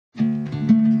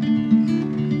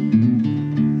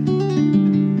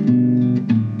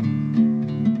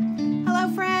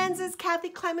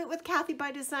Kathy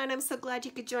by Design. I'm so glad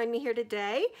you could join me here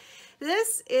today.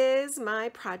 This is my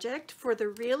project for the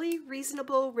Really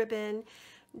Reasonable Ribbon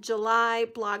July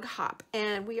blog hop,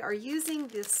 and we are using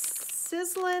this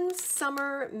Sizzlin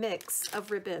summer mix of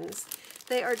ribbons.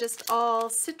 They are just all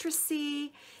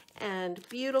citrusy and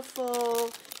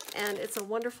beautiful, and it's a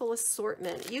wonderful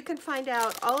assortment. You can find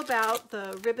out all about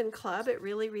the Ribbon Club at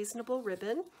Really Reasonable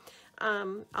Ribbon.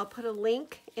 I'll put a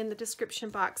link in the description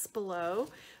box below,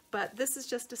 but this is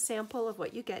just a sample of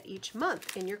what you get each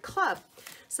month in your club.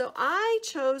 So I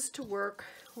chose to work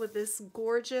with this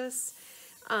gorgeous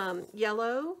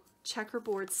yellow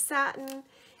checkerboard satin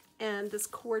and this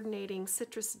coordinating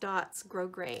citrus dots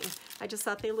grosgrain. I just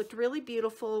thought they looked really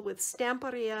beautiful with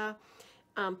Stamperia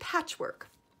Patchwork.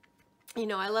 You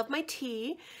know, I love my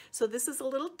tea, so this is a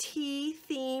little tea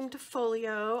themed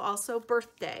folio, also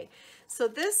birthday. So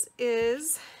this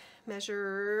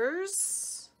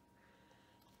measures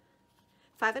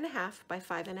 5.5 by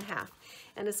 5.5,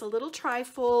 and it's a little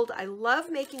tri-fold. I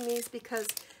love making these because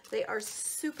they are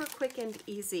super quick and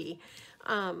easy.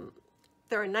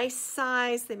 They're a nice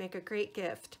size, they make a great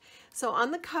gift. So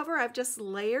on the cover, I've just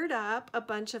layered up a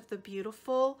bunch of the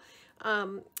beautiful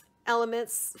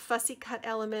elements, fussy cut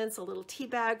elements, a little tea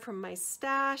bag from my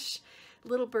stash,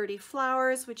 little birdie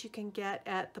flowers, which you can get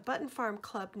at the Button Farm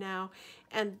Club now,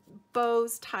 and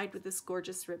bows tied with this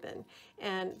gorgeous ribbon.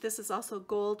 And this is also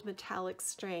gold metallic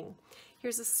string.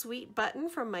 Here's a sweet button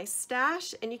from my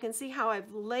stash, and you can see how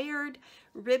I've layered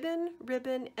ribbon,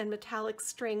 and metallic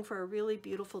string for a really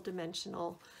beautiful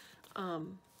dimensional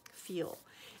feel.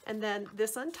 And then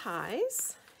this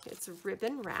unties, it's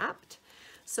ribbon wrapped.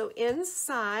 So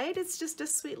inside, it's just a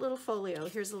sweet little folio.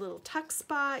 Here's a little tuck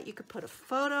spot. You could put a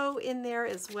photo in there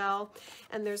as well.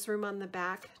 And there's room on the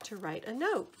back to write a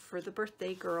note for the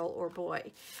birthday girl or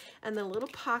boy. And then a little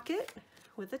pocket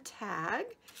with a tag,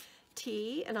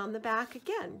 tea, and on the back,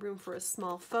 again, room for a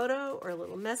small photo or a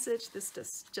little message.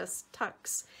 This just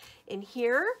tucks in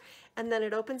here. And then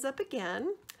it opens up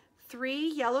again.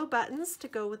 3 yellow buttons to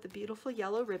go with the beautiful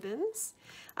yellow ribbons.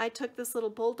 I took this little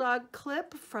bulldog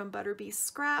clip from Butterbee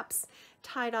Scraps,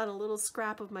 tied on a little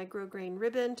scrap of my grosgrain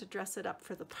ribbon to dress it up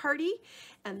for the party,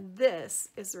 and this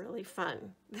is really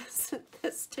fun.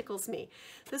 This tickles me.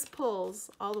 This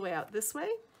pulls all the way out this way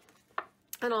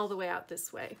and all the way out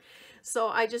this way. So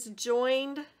I just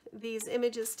joined these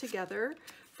images together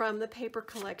from the paper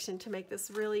collection to make this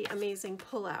really amazing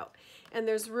pullout. And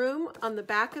there's room on the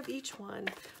back of each one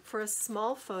for a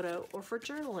small photo or for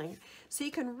journaling. So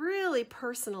you can really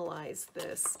personalize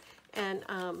this and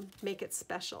make it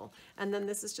special. And then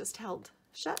this is just held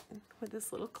shut with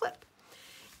this little clip.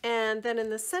 And then in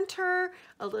the center,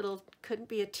 a little, couldn't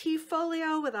be a tea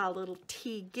folio without a little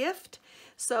tea gift.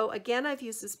 So again, I've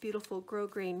used this beautiful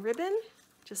grosgrain ribbon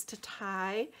just to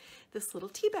tie this little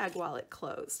tea bag while it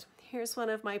closed. Here's one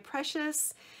of my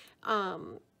precious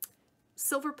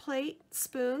silver plate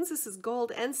spoons. This is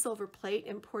gold and silver plate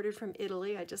imported from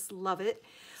Italy. I just love it.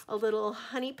 A little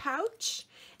honey pouch,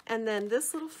 and then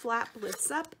this little flap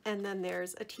lifts up, and then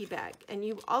there's a tea bag. And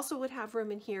you also would have room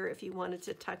in here if you wanted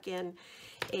to tuck in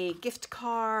a gift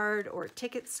card or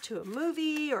tickets to a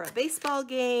movie or a baseball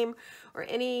game or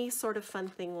any sort of fun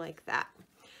thing like that.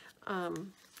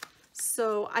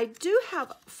 So I do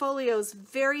have folios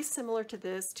very similar to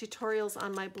this, tutorials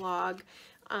on my blog,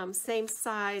 same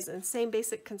size and same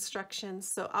basic construction.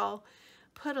 So I'll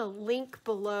put a link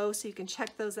below so you can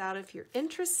check those out if you're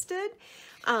interested.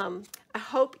 I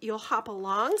hope you'll hop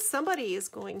along. Somebody is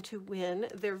going to win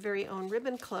their very own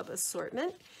Ribbon Club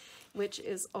assortment, which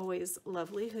is always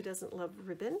lovely. Who doesn't love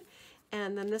ribbon?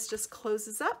 And then this just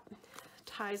closes up,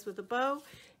 ties with a bow,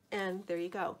 and there you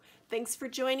go. Thanks for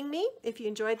joining me. If you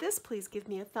enjoyed this, please give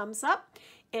me a thumbs up.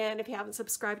 And if you haven't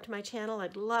subscribed to my channel,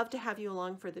 I'd love to have you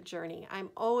along for the journey. I'm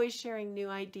always sharing new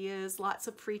ideas, lots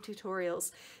of free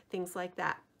tutorials, things like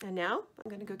that. And now I'm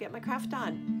going to go get my craft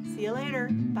on. See you later.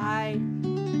 Bye.